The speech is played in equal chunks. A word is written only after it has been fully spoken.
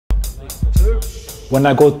When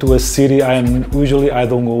I go to a city, I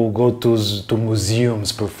don't go to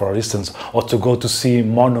museums, for instance, or to go to see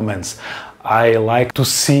monuments. I like to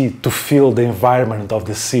feel the environment of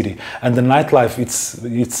the city, and the nightlife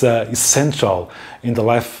it's essential in the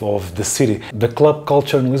life of the city. The club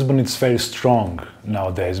culture in Lisbon is very strong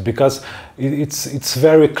nowadays because it's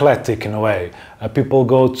very eclectic in a way. People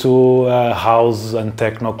go to house and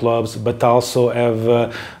techno clubs, but also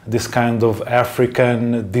have this kind of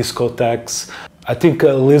African discotheques. I think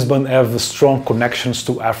Lisbon have strong connections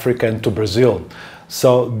to Africa and to Brazil.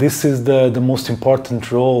 So this is the most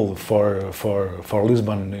important role for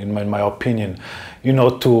Lisbon, in my opinion, you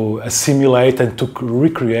know, to assimilate and to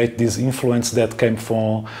recreate this influence that came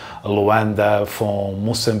from Luanda, from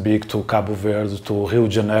Mozambique to Cabo Verde to Rio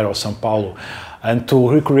de Janeiro, São Paulo, and to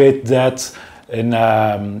recreate that in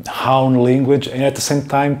our own language and at the same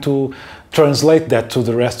time to translate that to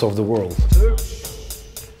the rest of the world.